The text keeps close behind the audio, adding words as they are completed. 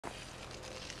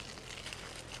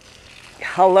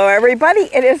Hello everybody,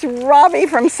 it is Robbie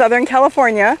from Southern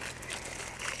California,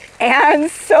 and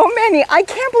I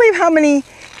can't believe how many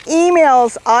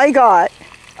emails I got,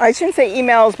 I shouldn't say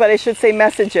emails, but I should say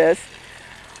messages,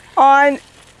 on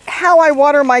how I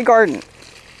water my garden.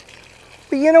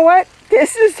 But you know what?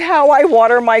 This is how I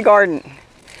water my garden.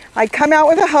 I come out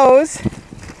with a hose.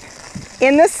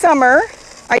 In the summer,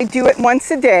 I do it once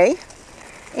a day,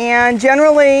 and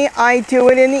generally I do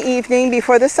it in the evening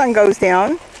before the sun goes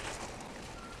down.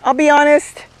 I'll be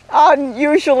honest,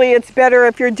 usually it's better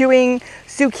if you're doing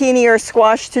zucchini or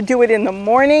squash to do it in the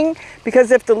morning,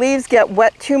 because if the leaves get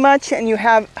wet too much and you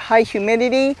have high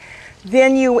humidity,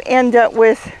 then you end up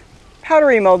with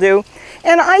powdery mildew.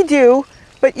 And I do,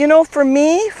 but you know, for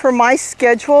me, for my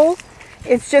schedule,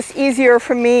 it's just easier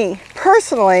for me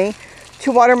personally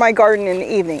to water my garden in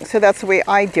the evening. So that's the way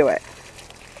I do it.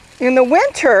 In the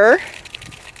winter,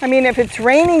 I mean, if it's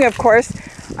raining, of course,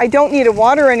 I don't need to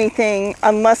water anything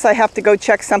unless I have to go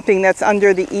check something that's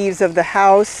under the eaves of the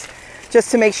house, just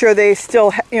to make sure they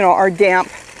still, are damp.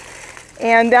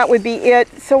 And that would be it.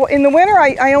 So in the winter,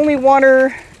 I only water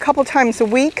a couple times a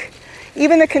week.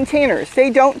 Even the containers, they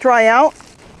don't dry out.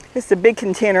 This is a big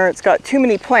container, it's got too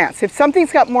many plants. If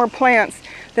something's got more plants,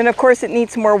 then of course it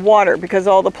needs more water because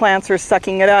all the plants are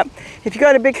sucking it up. If you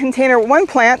got a big container with one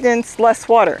plant, then it's less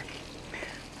water.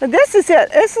 But this is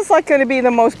it. This is like going to be the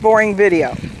most boring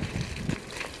video.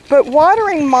 But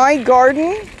watering my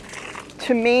garden,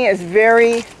 to me, is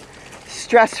very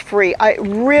stress-free. It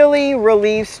really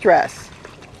relieves stress.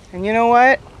 And you know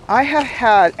what? I have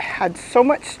had so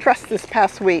much stress this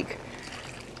past week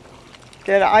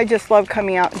that I just love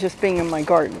coming out and just being in my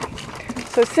garden.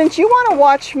 So since you want to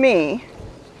watch me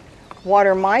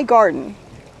water my garden,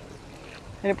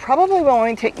 and it probably will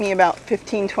only take me about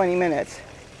 15-20 minutes,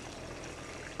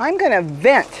 I'm going to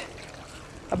vent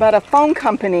about a phone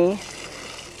company,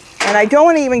 and I don't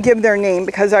want to even give their name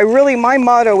because my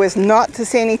motto is not to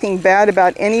say anything bad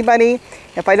about anybody.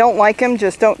 If I don't like them,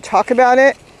 just don't talk about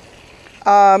it.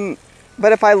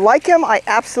 But if I like them, I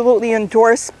absolutely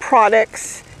endorse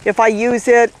products if I use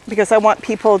it, because I want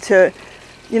people to,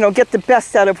 get the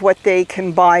best out of what they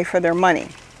can buy for their money.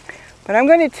 But I'm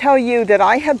going to tell you that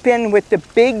I have been with the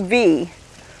Big V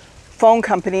phone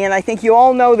company, and I think you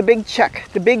all know the big check,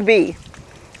 the Big V.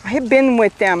 I have been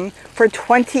with them for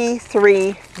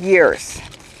 23 years.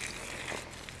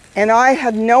 And I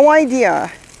have no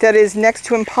idea that it is next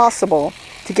to impossible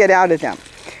to get out of them.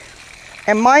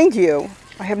 And mind you,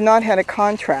 I have not had a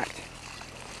contract.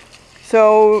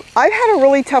 So I've had a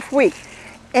really tough week.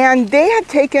 And they have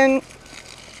taken,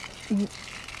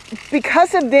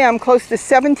 because of them, close to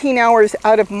 17 hours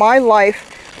out of my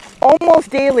life,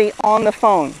 almost daily on the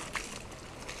phone.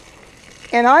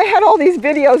 And I had all these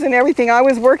videos and everything I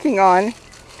was working on,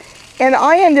 and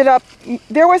I ended up,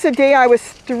 there was a day I was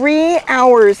 3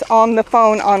 hours on the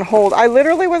phone on hold. I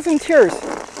literally was in tears.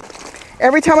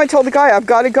 Every time I told the guy, I've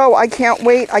got to go, I can't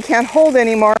wait, I can't hold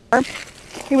anymore,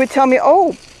 he would tell me,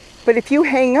 oh, but if you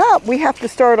hang up, we have to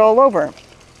start all over. And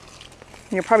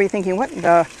you're probably thinking, what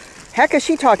the heck is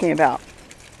she talking about?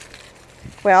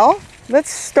 Well, let's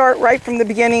start right from the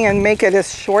beginning and make it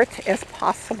as short as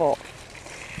possible.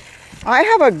 I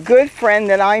have a good friend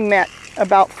that I met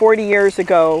about 40 years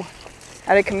ago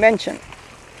at a convention.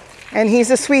 And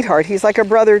he's a sweetheart. He's like a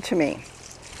brother to me.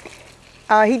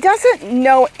 He doesn't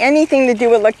know anything to do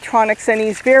with electronics, and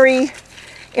he's very,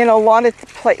 in a lot of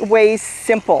ways,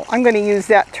 simple. I'm going to use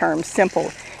that term,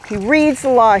 simple. He reads a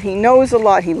lot, he knows a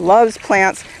lot, he loves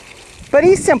plants, but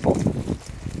he's simple.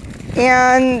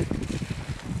 And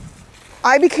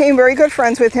I became very good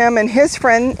friends with him, and his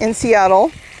friend in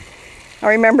Seattle, I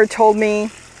remember, told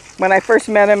me when I first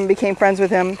met him and became friends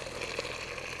with him,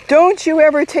 don't you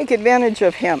ever take advantage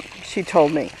of him, she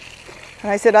told me. And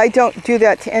I said, I don't do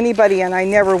that to anybody, and I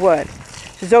never would.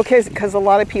 She said, okay, because a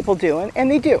lot of people do,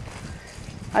 and they do.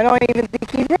 I don't even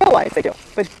think he realized they do,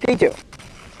 but they do.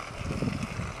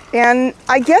 And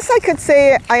I guess I could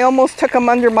say I almost took him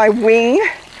under my wing,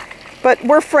 but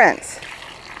we're friends.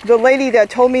 The lady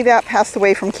that told me that passed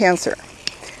away from cancer,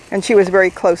 and she was very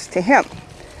close to him.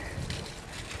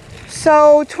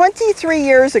 So 23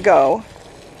 years ago,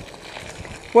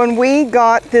 when we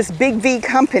got this Big V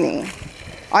company,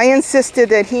 I insisted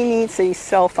that he needs a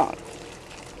cell phone.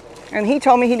 And he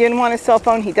told me he didn't want a cell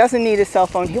phone. He doesn't need a cell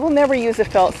phone. He will never use a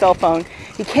cell phone.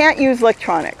 He can't use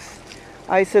electronics.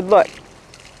 I said, look,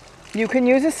 you can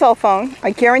use a cell phone.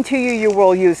 I guarantee you, you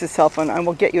will use a cell phone. I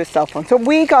will get you a cell phone. So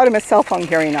we got him a cell phone,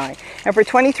 Gary and I. And for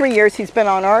 23 years, he's been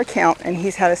on our account, and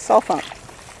he's had a cell phone.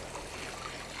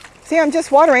 See, I'm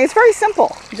just watering. It's very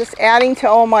simple. Just adding to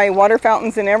all my water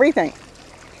fountains and everything.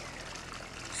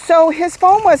 So his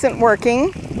phone wasn't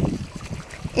working,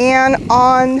 and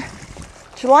on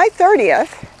July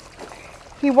 30th,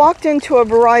 he walked into a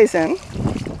Verizon.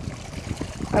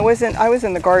 I was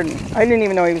in the garden. I didn't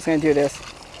even know he was going to do this.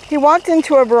 He walked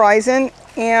into a Verizon,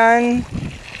 and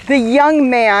the young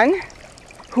man,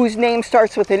 whose name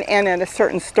starts with an N at a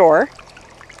certain store,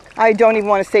 I don't even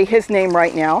want to say his name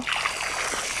right now,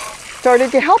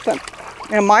 started to help him.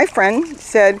 And my friend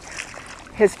said,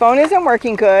 his phone isn't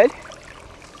working good.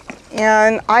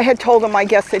 And I had told him, I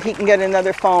guess, that he can get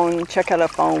another phone, check out a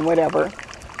phone, whatever.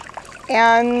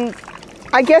 And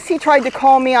I guess he tried to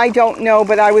call me, I don't know,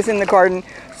 but I was in the garden.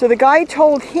 So the guy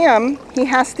told him he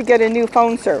has to get a new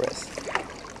phone service.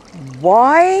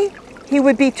 Why he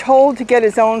would be told to get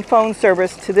his own phone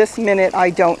service to this minute, I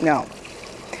don't know.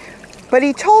 But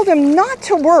he told him not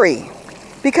to worry,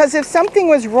 because if something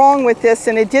was wrong with this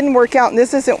and it didn't work out and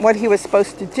this isn't what he was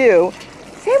supposed to do,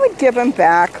 they would give him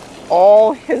back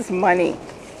all his money.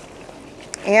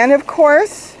 And of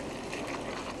course,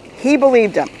 he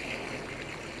believed him.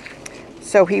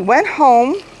 So he went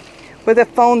home with a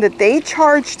phone that they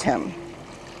charged him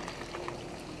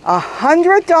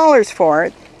 $100 for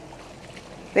it.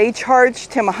 They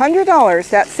charged him $100.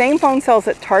 That same phone sells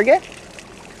at Target,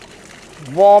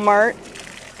 Walmart,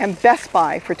 and Best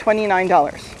Buy for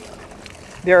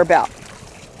 $29, thereabout.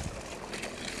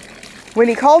 When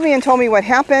he called me and told me what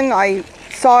happened, I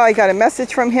got a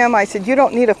message from him. I said, you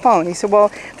don't need a phone. He said,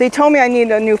 well, they told me I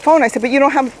need a new phone. I said, but you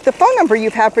don't have the phone number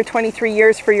you've had for 23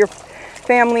 years for your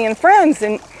family and friends.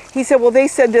 And he said, well, they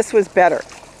said this was better.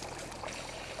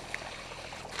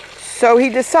 So he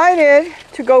decided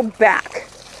to go back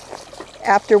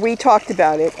after we talked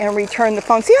about it and return the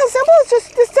phone. See how simple?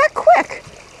 It's just that quick.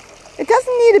 It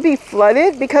doesn't need to be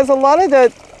flooded, because a lot of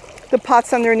the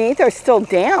pots underneath are still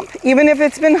damp. Even if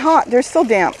it's been hot, they're still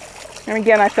damp. And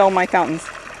again, I filled my fountains.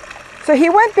 So he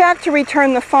went back to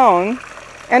return the phone,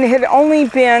 and it had only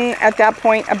been at that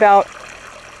point about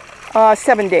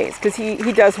 7 days, because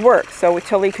he does work, so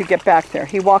until he could get back there.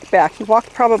 He walked back. He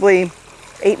walked probably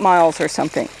 8 miles or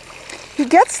something. He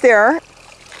gets there,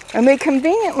 and they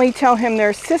conveniently tell him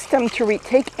their system to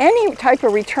take any type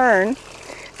of return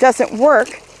doesn't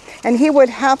work, and he would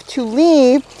have to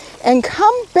leave and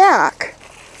come back,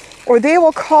 or they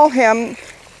will call him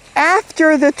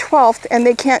after the 12th, and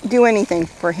they can't do anything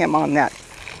for him on that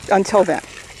until then.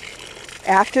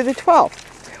 After the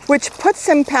 12th, which puts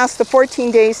him past the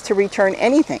 14 days to return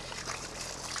anything.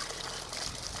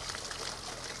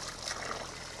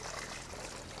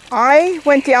 I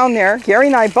went down there, Gary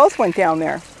and I both went down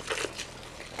there,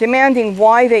 demanding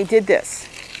why they did this.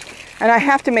 And I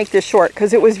have to make this short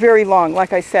because it was very long,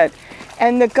 like I said.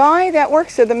 And the guy that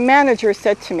works there, the manager,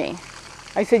 said to me,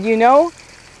 I said, you know,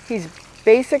 he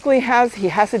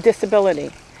has a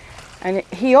disability. And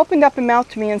he opened up his mouth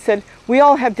to me and said, we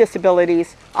all have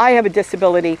disabilities. I have a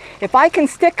disability. If I can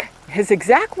stick, his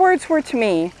exact words were to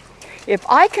me, if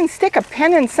I can stick a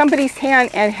pen in somebody's hand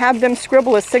and have them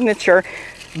scribble a signature,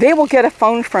 they will get a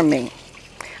phone from me.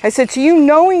 I said, so you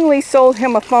knowingly sold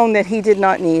him a phone that he did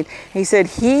not need. He said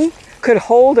he could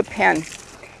hold a pen,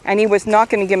 and he was not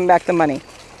going to give him back the money.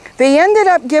 They ended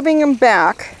up giving him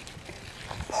back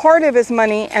part of his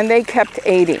money, and they kept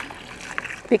 80,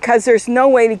 because there's no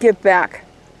way to give back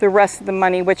the rest of the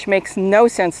money, which makes no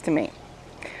sense to me.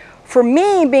 For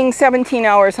me, being 17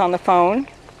 hours on the phone,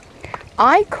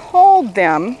 I called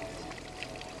them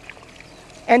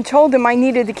and told them I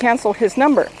needed to cancel his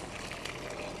number.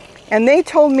 And they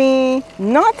told me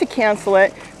not to cancel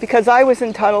it because I was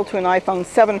entitled to an iPhone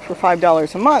 7 for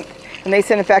 $5 a month. And they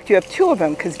said, in fact, you have 2 of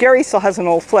them, because Gary still has an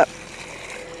old flip.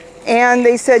 And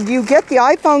they said, you get the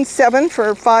iPhone 7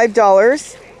 for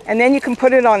 $5, and then you can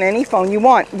put it on any phone you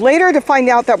want. Later to find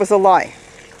out that was a lie.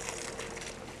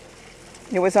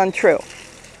 It was untrue.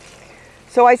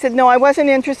 So I said, no, I wasn't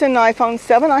interested in an iPhone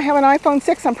 7. I have an iPhone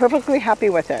 6. I'm perfectly happy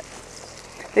with it.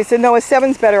 They said, no, a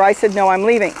 7's better. I said, no, I'm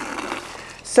leaving.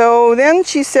 So then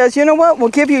she says, you know what? We'll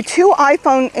give you 2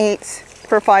 iPhone 8s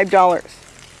for $5.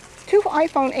 2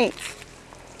 iPhone 8s.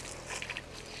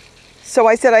 So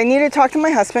I said, I need to talk to my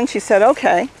husband. She said,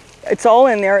 okay. It's all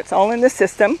in there. It's all in the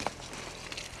system.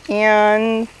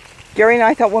 And Gary and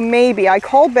I thought, well, maybe. I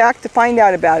called back to find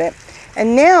out about it.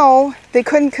 And now they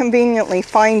couldn't conveniently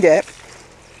find it,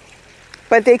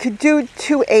 but they could do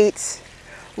 2 8s.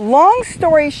 Long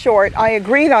story short, I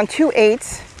agreed on 2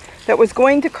 8s that was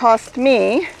going to cost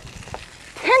me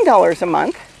 $10 a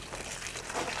month,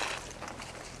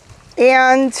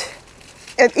 and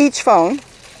at each phone,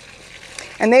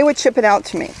 and they would ship it out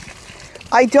to me.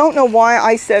 I don't know why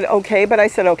I said okay, but I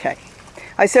said okay.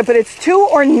 I said, but it's 2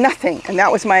 or nothing, and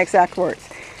that was my exact words.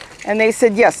 And they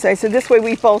said, yes. I said, this way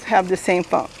we both have the same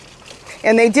phone.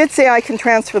 And they did say I can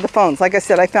transfer the phones. Like I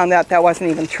said, I found out that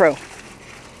wasn't even true.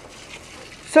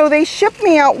 So they shipped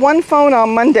me out one phone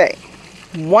on Monday.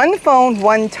 One phone,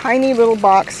 one tiny little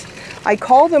box. I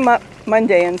called them up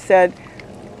Monday and said,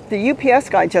 the UPS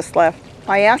guy just left.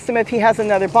 I asked him if he has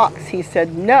another box. He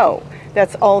said no,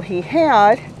 that's all he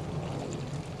had.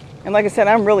 And like I said,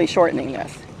 I'm really shortening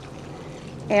this.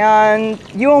 And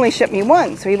you only shipped me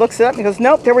one. So he looks it up and he goes,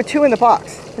 nope, there were two in the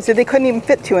box. I said, they couldn't even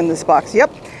fit two in this box.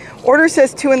 Yep, order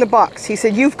says two in the box. He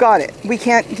said, you've got it. We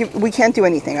can't do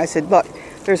anything. I said, look,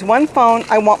 there's one phone,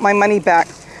 I want my money back.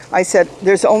 I said,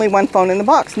 there's only one phone in the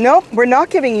box. Nope, we're not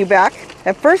giving you back.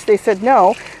 At first they said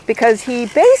no, because he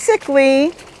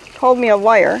basically called me a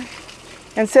liar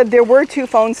and said there were two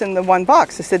phones in the one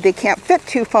box. I said, they can't fit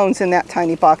two phones in that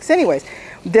tiny box anyways.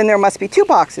 Then there must be two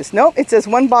boxes. Nope, it says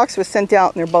one box was sent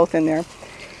out and they're both in there.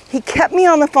 He kept me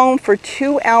on the phone for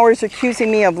 2 hours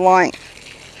accusing me of lying.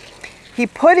 He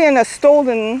put in a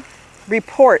stolen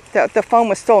report that the phone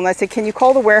was stolen. I said, can you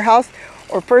call the warehouse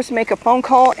or first make a phone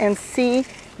call and see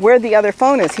where the other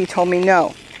phone is? He told me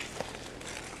no.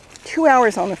 2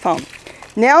 hours on the phone.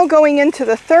 Now going into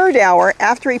the third hour,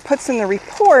 after he puts in the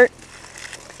report,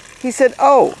 he said,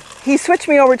 oh, he switched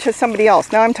me over to somebody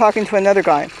else. Now I'm talking to another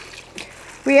guy.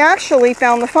 We actually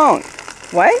found the phone.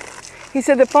 What? He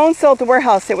said the phone sold at the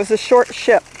warehouse. It was a short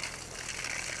ship.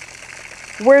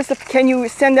 Can you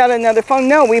send out another phone?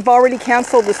 No, we've already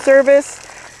canceled the service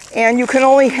and you can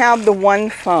only have the one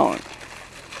phone.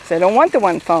 So I don't want the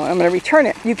one phone. I'm going to return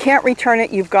it. You can't return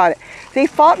it. You've got it. They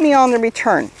fought me on the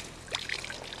return.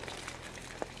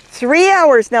 3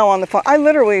 hours now on the phone. I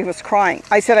literally was crying.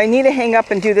 I said, I need to hang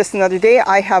up and do this another day.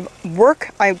 I have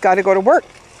work. I've got to go to work.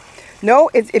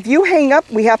 No, if you hang up,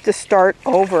 we have to start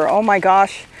over. Oh my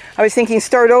gosh. I was thinking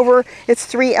start over. It's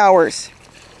 3 hours.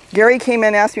 Gary came in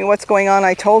and asked me what's going on.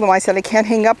 I told him, I said, I can't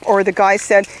hang up, or the guy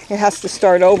said it has to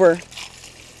start over.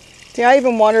 See, I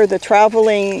even water the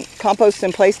traveling compost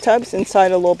in place tubs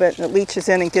inside a little bit, and it leaches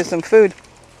in and gives them food.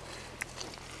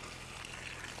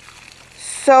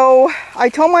 So I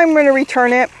told them I'm going to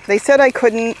return it. They said I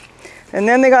couldn't. And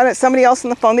then they got somebody else on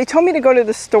the phone. They told me to go to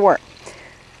the store.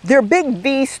 Their big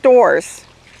V stores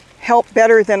help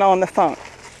better than on the phone.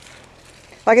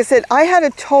 Like I said, I had a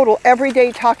total every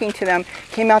day talking to them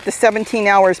came out to 17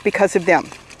 hours because of them.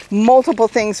 Multiple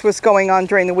things was going on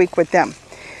during the week with them.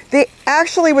 They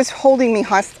actually was holding me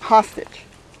hostage.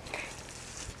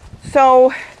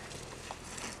 So,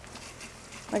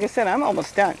 like I said, I'm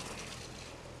almost done.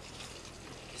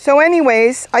 So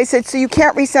anyways, I said, so you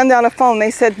can't resend out a phone?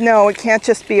 They said, no, it can't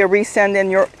just be a resend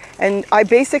and I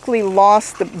basically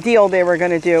lost the deal they were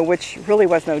going to do, which really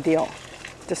was no deal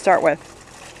to start with.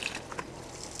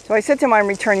 So I said to them, I'm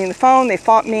returning the phone. They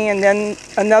fought me, and then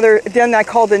I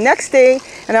called the next day,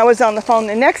 and I was on the phone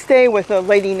the next day with a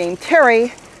lady named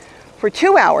Terry for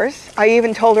 2 hours. I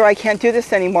even told her I can't do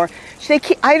this anymore.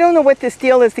 I don't know what this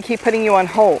deal is to keep putting you on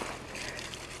hold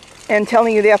and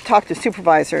telling you they have to talk to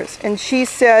supervisors. And she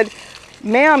said,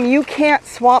 ma'am, you can't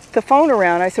swap the phone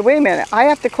around. I said, wait a minute, I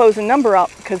have to close a number out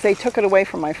because they took it away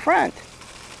from my friend.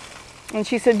 And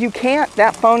she said, you can't,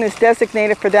 that phone is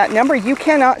designated for that number. You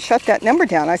cannot shut that number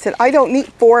down. I said, I don't need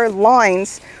 4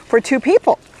 lines for 2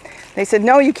 people. They said,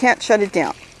 no, you can't shut it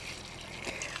down.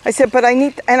 I said, but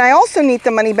I also need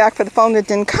the money back for the phone that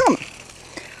didn't come.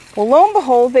 Well, lo and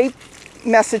behold, they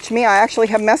messaged me, I actually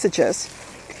have messages,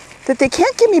 that they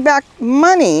can't give me back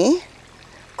money.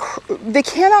 They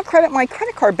cannot credit my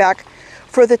credit card back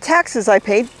for the taxes I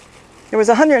paid. It was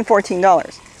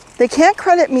 $114. They can't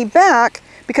credit me back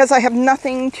because I have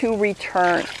nothing to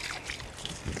return.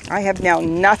 I have now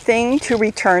nothing to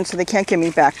return, so they can't give me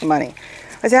back the money.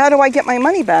 I said, how do I get my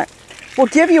money back? We'll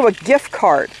give you a gift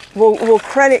card. We'll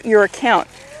credit your account.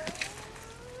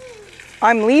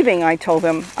 I'm leaving, I told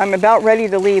them. I'm about ready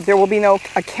to leave. There will be no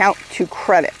account to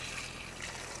credit.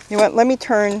 You know what? Let me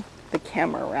turn the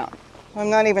camera around. I'm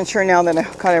not even sure now that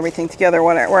I've got everything together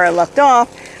where I left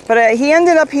off. But he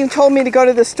told me to go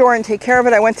to the store and take care of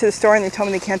it. I went to the store and they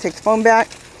told me they can't take the phone back.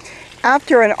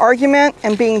 After an argument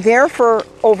and being there for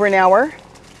over an hour,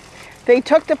 they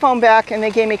took the phone back and they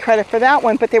gave me credit for that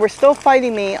one, but they were still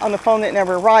fighting me on the phone that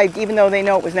never arrived, even though they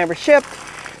know it was never shipped.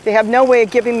 They have no way of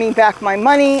giving me back my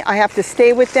money. I have to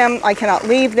stay with them. I cannot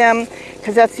leave them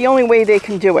because that's the only way they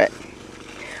can do it.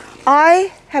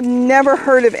 I have never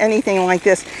heard of anything like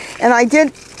this. And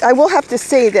I will have to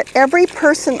say that every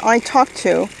person I talked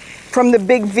to from the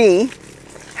big V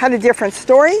had a different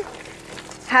story,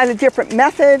 had a different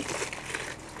method,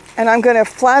 and I'm going to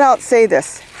flat out say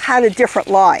this, had a different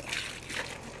lie.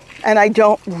 And I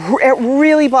don't, it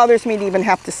really bothers me to even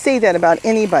have to say that about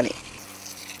anybody.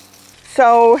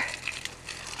 So,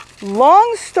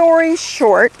 long story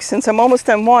short, since I'm almost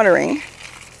done watering,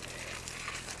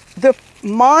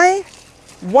 my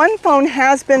one phone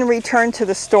has been returned to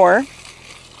the store.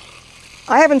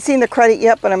 I haven't seen the credit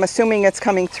yet, but I'm assuming it's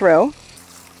coming through.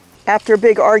 After a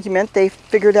big argument, they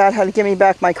figured out how to give me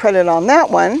back my credit on that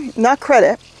one. Not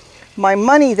credit, my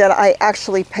money that I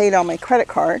actually paid on my credit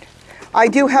card. I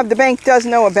do have, the bank does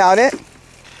know about it.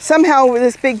 Somehow with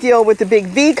this big deal with the Big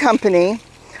V company,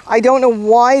 I don't know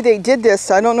why they did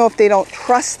this. I don't know if they don't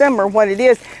trust them or what it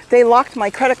is. They locked my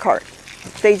credit card.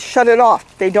 They shut it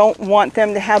off. They don't want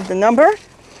them to have the number.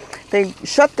 They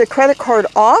shut the credit card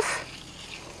off,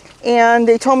 and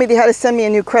they told me they had to send me a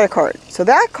new credit card. So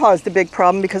that caused a big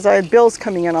problem because I had bills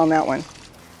coming in on that one.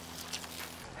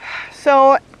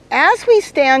 So as we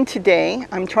stand today,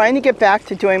 I'm trying to get back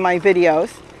to doing my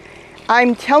videos.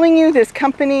 I'm telling you, this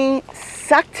company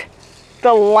sucked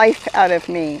the life out of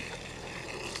me.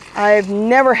 I've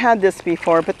never had this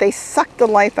before, but they sucked the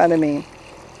life out of me.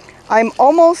 I'm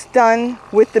almost done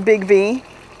with the Big V.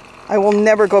 I will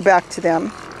never go back to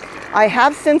them. I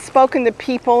have since spoken to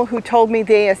people who told me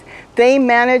they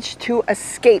managed to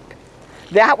escape.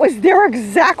 That was their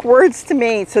exact words to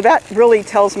me. So that really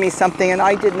tells me something, and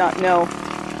I did not know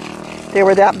they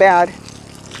were that bad.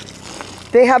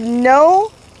 They have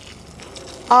no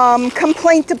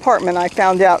complaint department, I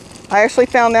found out. I actually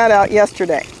found that out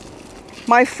yesterday.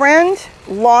 My friend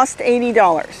lost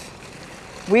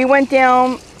 $80. We went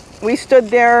down, we stood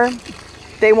there.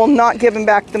 They will not give him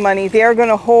back the money. They are going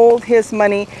to hold his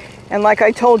money. And like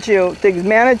I told you, the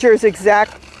manager's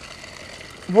exact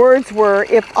words were,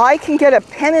 if I can get a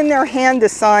pen in their hand to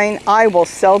sign, I will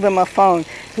sell them a phone.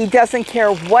 He doesn't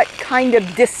care what kind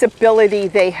of disability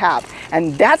they have.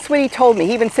 And that's what he told me.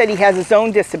 He even said he has his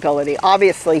own disability.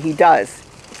 Obviously he does.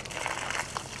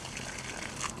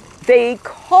 They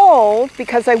called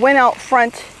because I went out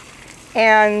front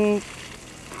and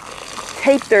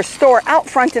taped their store out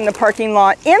front in the parking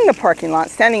lot,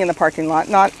 standing in the parking lot,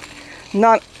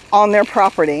 not on their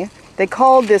property. They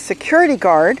called the security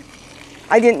guard,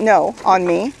 I didn't know, on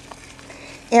me.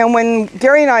 And when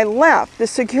Gary and I left, the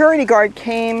security guard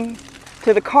came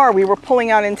to the car. We were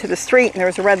pulling out into the street and there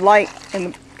was a red light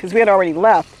because we had already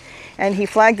left. And he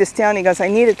flagged us down. He goes, I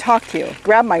need to talk to you.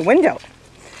 Grabbed my window.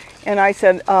 And I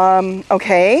said,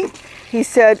 okay. He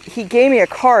said, he gave me a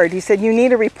card. He said, you need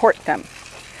to report them.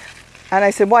 And I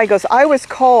said, why? He goes, I was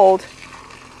called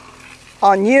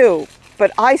on you,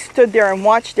 but I stood there and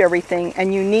watched everything,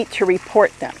 and you need to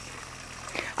report them.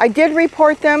 I did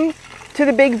report them to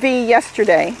the Big V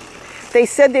yesterday. They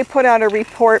said they put out a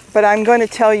report, but I'm going to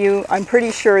tell you, I'm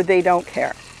pretty sure they don't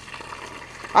care.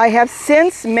 I have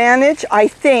since managed, I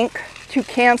think, to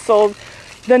cancel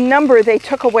the number they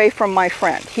took away from my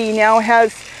friend. He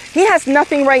has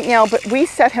nothing right now, but we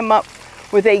set him up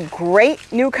with a great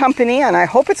new company, and I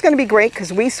hope it's going to be great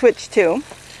because we switched to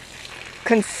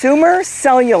Consumer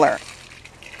Cellular.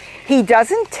 He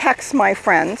doesn't text my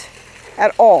friend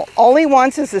at all. All he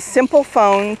wants is a simple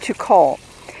phone to call.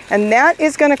 And that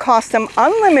is going to cost him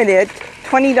unlimited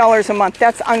 $20 a month.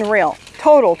 That's unreal.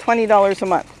 Total $20 a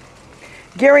month.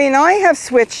 Gary and I have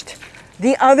switched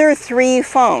the other 3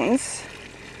 phones.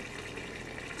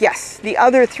 Yes, the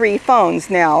other 3 phones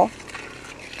now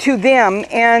to them,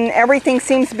 and everything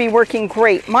seems to be working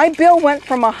great. My bill went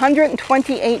from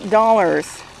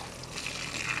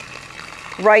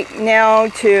 $128 right now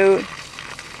to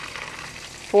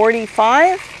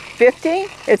 $45, $50.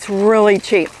 It's really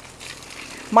cheap.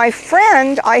 My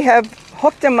friend, I have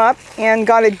hooked him up and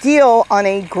got a deal on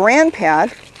a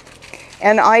grandpad,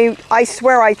 and I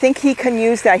swear I think he can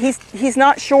use that. He's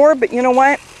not sure, but you know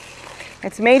what?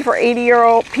 It's made for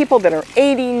 80-year-old people that are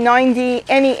 80, 90,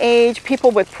 any age, people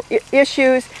with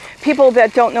issues, people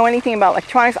that don't know anything about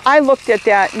electronics. I looked at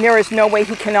that, and there is no way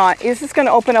he cannot. This is going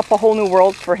to open up a whole new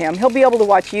world for him. He'll be able to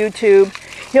watch YouTube.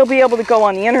 He'll be able to go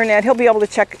on the internet. He'll be able to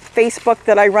check Facebook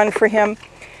that I run for him.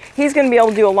 He's going to be able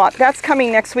to do a lot. That's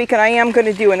coming next week, and I am going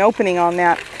to do an opening on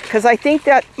that because I think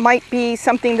that might be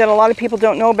something that a lot of people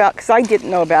don't know about because I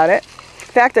didn't know about it.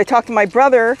 In fact, I talked to my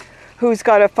brother who's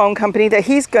got a phone company that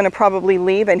he's going to probably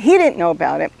leave, and he didn't know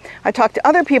about it. I talked to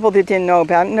other people that didn't know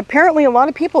about it, and apparently a lot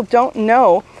of people don't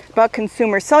know about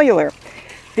Consumer Cellular.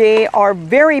 They are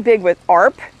very big with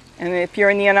ARP, and if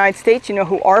you're in the United States, you know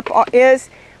who ARP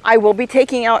is. I will be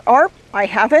taking out ARP. I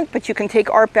haven't, but you can take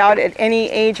ARP out at any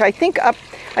age. I think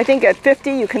at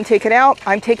 50 you can take it out.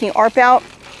 I'm taking ARP out.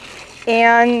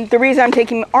 And the reason I'm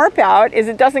taking ARP out is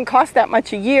it doesn't cost that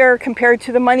much a year compared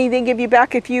to the money they give you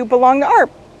back if you belong to ARP.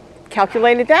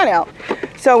 Calculated that out.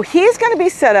 So he's going to be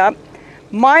set up.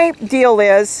 My deal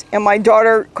is, and my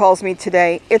daughter calls me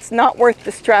today, it's not worth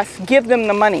the stress. Give them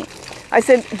the money. I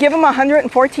said, give them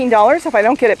 $114 if I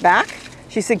don't get it back.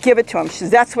 She said, give it to him. She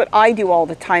says, that's what I do all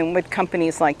the time with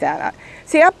companies like that.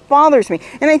 See, that bothers me.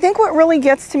 And I think what really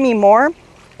gets to me more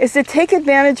is to take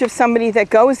advantage of somebody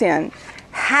that goes in,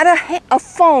 had a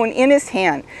phone in his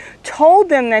hand, told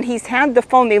them that he's had the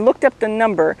phone, they looked up the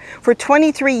number for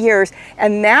 23 years,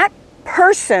 and that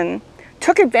person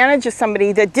took advantage of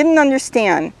somebody that didn't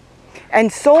understand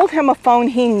and sold him a phone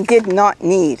he did not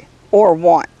need or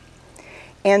want.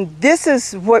 And this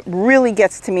is what really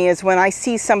gets to me, is when I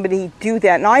see somebody do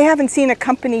that. And I haven't seen a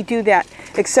company do that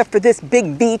except for this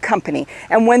big B company.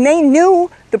 And when they knew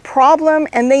the problem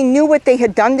and they knew what they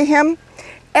had done to him,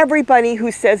 everybody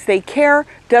who says they care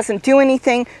doesn't do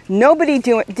anything. Nobody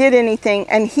did anything,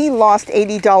 and he lost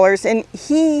 $80, and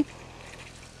he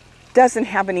doesn't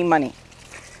have any money.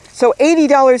 So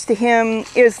 $80 to him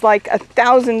is like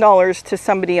 $1,000 to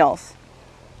somebody else.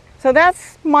 So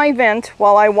that's my vent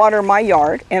while I water my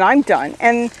yard, and I'm done.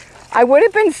 And I would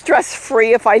have been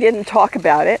stress-free if I didn't talk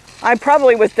about it. I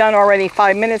probably was done already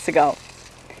 5 minutes ago.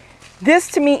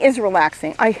 This to me is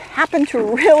relaxing. I happen to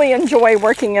really enjoy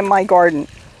working in my garden.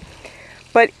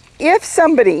 But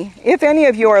if any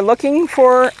of you are looking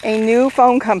for a new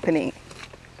phone company,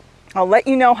 I'll let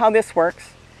you know how this works.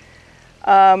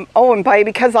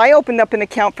 Because I opened up an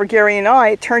account for Gary and I,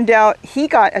 it turned out he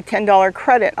got a $10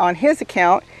 credit on his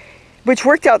account, which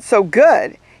worked out so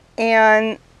good.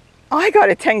 And I got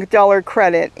a $10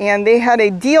 credit, and they had a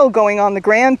deal going on the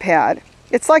GrandPad.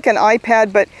 It's like an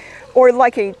iPad, or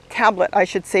like a tablet, I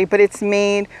should say, but it's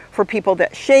made for people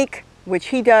that shake, which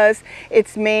he does.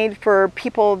 It's made for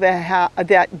people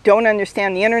that don't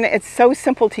understand the internet. It's so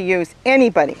simple to use.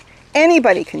 Anybody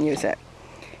can use it.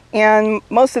 And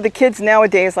most of the kids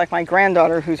nowadays, like my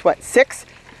granddaughter, who's 6,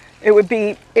 it would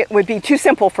be too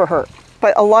simple for her.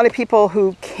 But a lot of people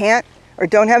who can't or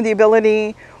don't have the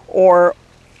ability, or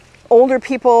older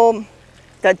people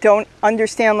that don't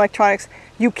understand electronics,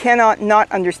 you cannot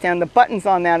not understand. The buttons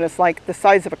on that is like the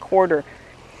size of a quarter.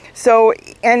 So,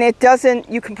 and it doesn't,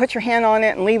 you can put your hand on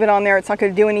it and leave it on there. It's not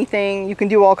going to do anything. You can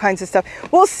do all kinds of stuff.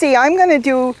 We'll see. I'm going to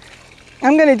do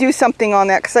something on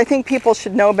that, because I think people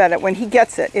should know about it when he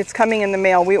gets it. It's coming in the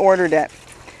mail. We ordered it.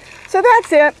 So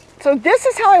that's it. So this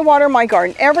is how I water my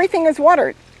garden. Everything is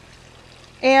watered.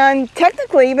 And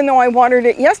technically, even though I watered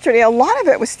it yesterday, a lot of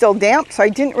it was still damp, so I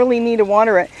didn't really need to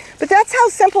water it. But that's how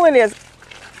simple it is.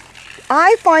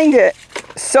 I find it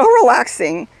so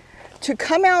relaxing to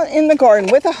come out in the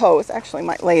garden with a hose. Actually, I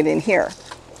might lay it in here.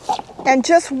 And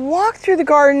just walk through the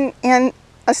garden and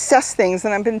assess things.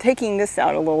 And I've been taking this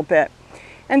out a little bit.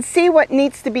 And see what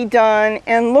needs to be done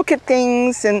and look at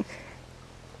things. And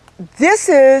this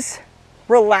is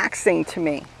relaxing to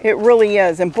me. It really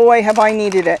is. And boy, have I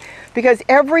needed it. Because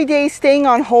every day staying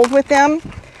on hold with them,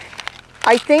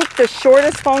 I think the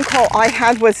shortest phone call I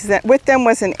had with them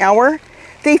was an hour.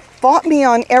 They fought me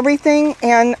on everything.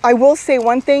 And I will say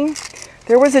one thing.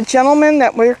 There was a gentleman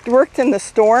that worked in the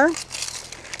store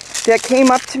that came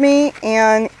up to me,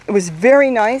 and it was very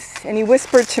nice. And he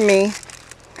whispered to me,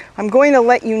 I'm going to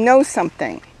let you know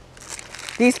something.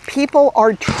 These people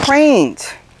are trained.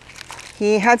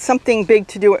 He had something big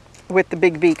to do with the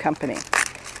Big B company.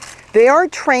 They are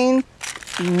trained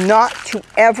not to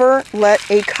ever let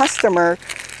a customer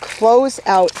close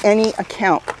out any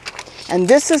account. And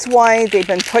this is why they've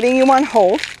been putting you on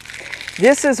hold.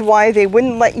 This is why they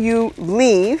wouldn't let you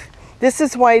leave. This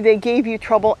is why they gave you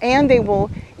trouble, and they will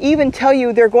even tell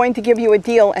you they're going to give you a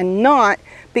deal and not,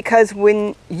 because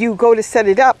when you go to set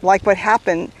it up, like what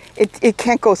happened, it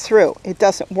can't go through. It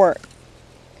doesn't work.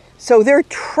 So they're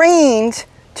trained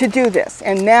to do this,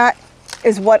 and that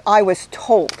is what I was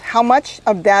told. How much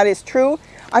of that is true?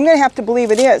 I'm going to have to believe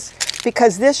it is,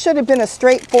 because this should have been a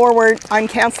straightforward, I'm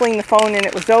canceling the phone and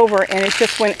it was over, and it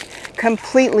just went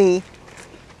completely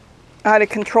out of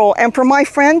control. And for my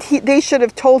friend, they should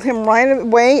have told him right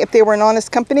away, if they were an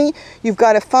honest company, you've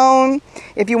got a phone.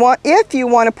 If you want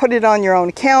to put it on your own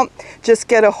account, just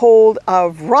get a hold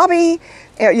of Robbie,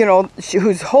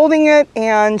 who's holding it,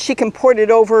 and she can port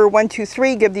it over 1, 2,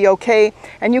 3, give the okay,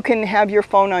 and you can have your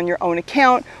phone on your own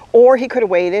account. Or he could have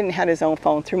waited and had his own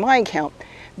phone through my account.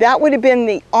 That would have been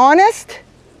the honest,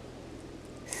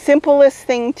 simplest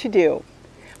thing to do.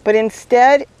 But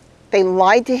instead, they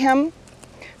lied to him.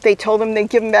 They told him they'd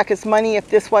give him back his money if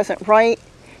this wasn't right,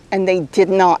 and they did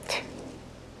not.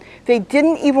 They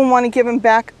didn't even want to give him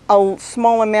back a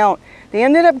small amount. They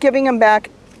ended up giving him back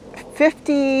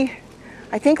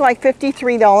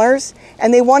 $53,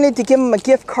 and they wanted to give him a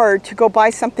gift card to go buy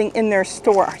something in their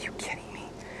store. Are you kidding me?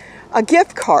 a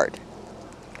gift card.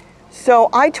 So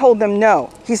I told them no,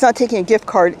 he's not taking a gift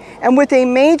card. And with a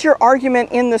major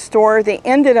argument in the store, they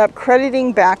ended up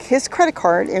crediting back his credit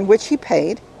card, in which he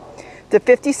paid the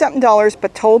 $50-something,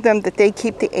 but told them that they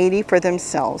keep the $80 for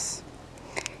themselves.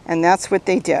 And that's what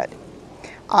they did.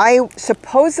 I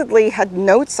supposedly had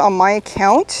notes on my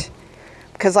account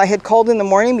because I had called in the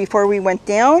morning before we went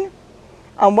down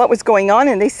on what was going on,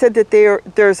 and they said that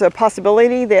there's a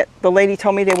possibility that the lady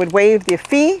told me they would waive the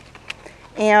fee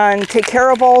and take care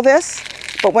of all this.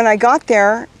 But when I got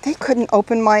there, they couldn't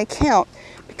open my account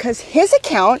because his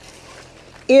account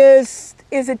is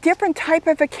a different type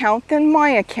of account than my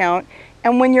account.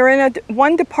 And when you're in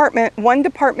one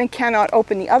department cannot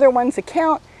open the other one's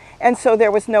account, and so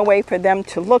there was no way for them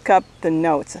to look up the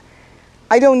notes.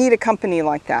 I don't need a company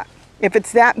like that. If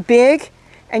it's that big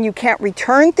and you can't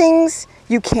return things,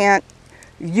 you can't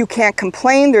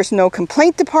complain, there's no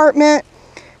complaint department,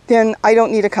 then I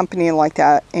don't need a company like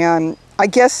that. And I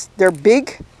guess they're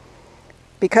big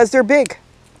because they're big,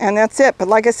 and that's it. But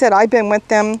like I said, I've been with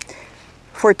them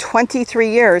for 23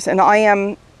 years, and I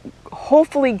am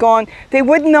hopefully gone. They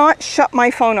would not shut my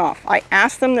phone off. I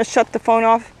asked them to shut the phone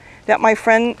off that my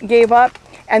friend gave up,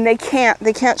 and they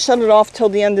can't shut it off till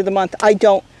the end of the month. I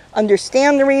don't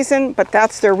understand the reason, but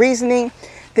that's their reasoning.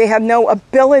 They have no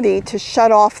ability to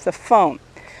shut off the phone.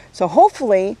 So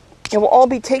hopefully it will all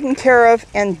be taken care of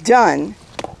and done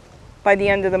by the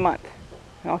end of the month.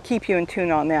 I'll keep you in tune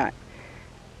on that.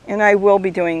 And I will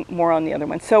be doing more on the other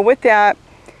one. So with that,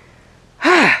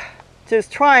 just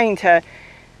trying to,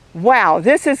 wow,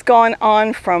 this has gone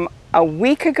on from a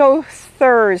week ago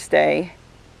Thursday,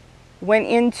 went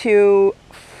into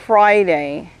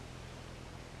Friday.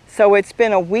 So it's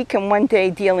been a week and 1 day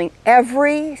dealing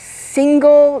every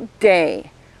single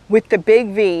day with the big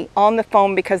V on the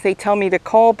phone because they tell me to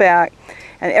call back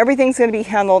and everything's going to be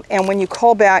handled. And when you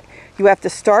call back, you have to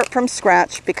start from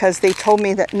scratch because they told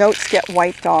me that notes get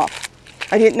wiped off.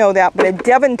 I didn't know that, but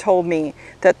Devin told me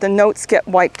that the notes get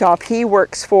wiped off. He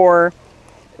works for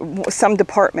some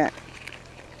department.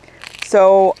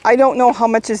 So I don't know how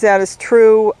much of that is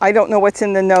true. I don't know what's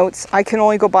in the notes. I can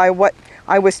only go by what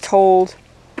I was told.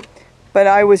 But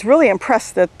I was really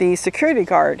impressed that the security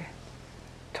guard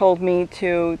told me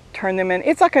to turn them in.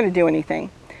 It's not going to do anything.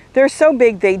 They're so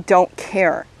big they don't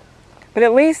care. But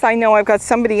at least I know I've got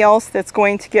somebody else that's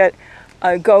going to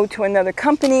go to another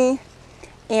company.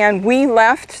 And we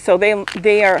left, so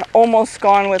they are almost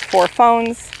gone with 4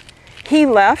 phones. He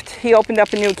left, he opened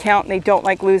up a new account, and they don't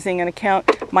like losing an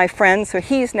account, my friend, so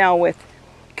he's now with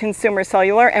Consumer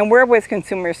Cellular, and we're with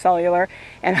Consumer Cellular.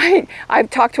 And I've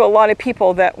talked to a lot of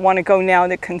people that want to go now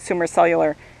to Consumer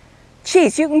Cellular.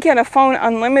 Geez, you can get a phone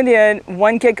unlimited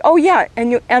 1 gig. Oh yeah,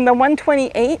 and the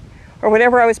 128 or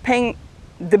whatever I was paying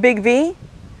the big V,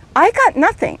 I got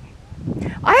nothing.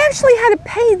 I actually had to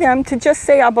pay them to just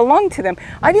say I belong to them.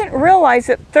 I didn't realize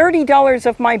that $30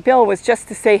 of my bill was just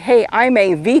to say, hey, I'm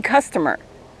a V customer.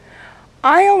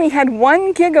 I only had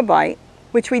 1 gigabyte,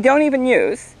 which we don't even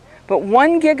use, but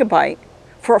 1 gigabyte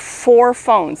for 4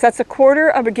 phones. That's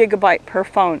 1/4 of a gigabyte per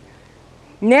phone.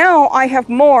 Now I have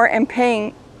more and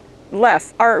paying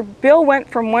less. Our bill went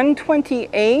from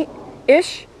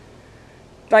 $128-ish,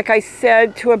 like I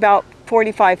said, to about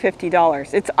 $45,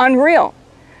 $50. It's unreal.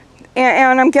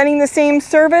 And I'm getting the same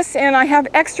service and I have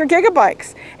extra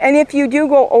gigabytes. And if you do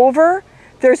go over,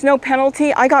 there's no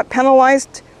penalty. I got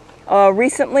penalized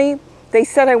recently. They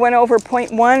said I went over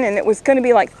 0.1 and it was going to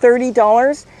be like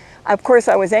 $30. Of course,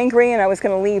 I was angry and I was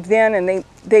going to leave then, and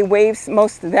they waived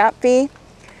most of that fee.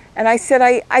 And I said,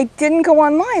 I didn't go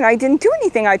online. I didn't do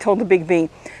anything, I told the big V.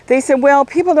 They said, well,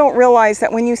 people don't realize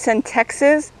that when you send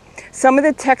texts, some of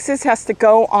the texts has to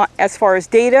go on as far as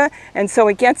data, and so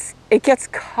it gets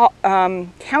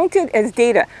counted as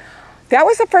data. That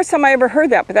was the first time I ever heard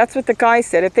that, but that's what the guy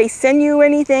said. If they send you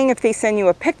anything, if they send you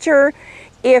a picture,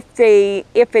 if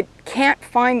it can't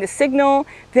find the signal,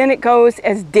 then it goes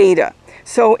as data.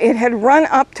 So it had run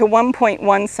up to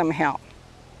 1.1 somehow.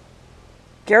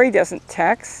 Gary doesn't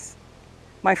text.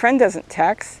 My friend doesn't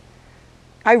text.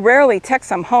 I rarely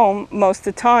text. I'm home most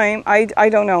of the time. I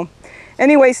don't know.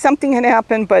 Anyway, something had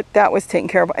happened, but that was taken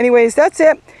care of. Anyways, that's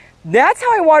it. That's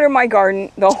how I water my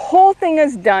garden. The whole thing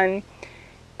is done.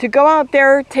 To go out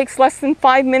there takes less than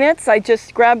 5 minutes. I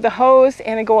just grab the hose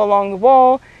and I go along the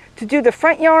wall. To do the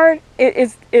front yard, it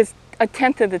is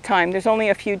 1/10 of the time. There's only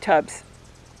a few tubs.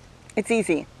 It's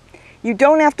easy. You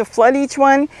don't have to flood each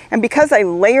one. And because I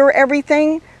layer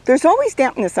everything, there's always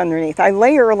dampness underneath. I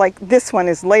layer, like this one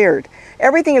is layered.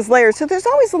 Everything is layered, so there's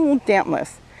always a little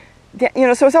dampness. You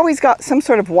know, so it's always got some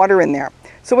sort of water in there.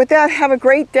 So with that, have a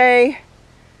great day.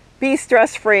 Be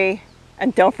stress-free.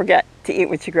 And don't forget to eat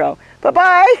what you grow.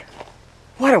 Bye-bye.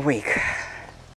 What a week.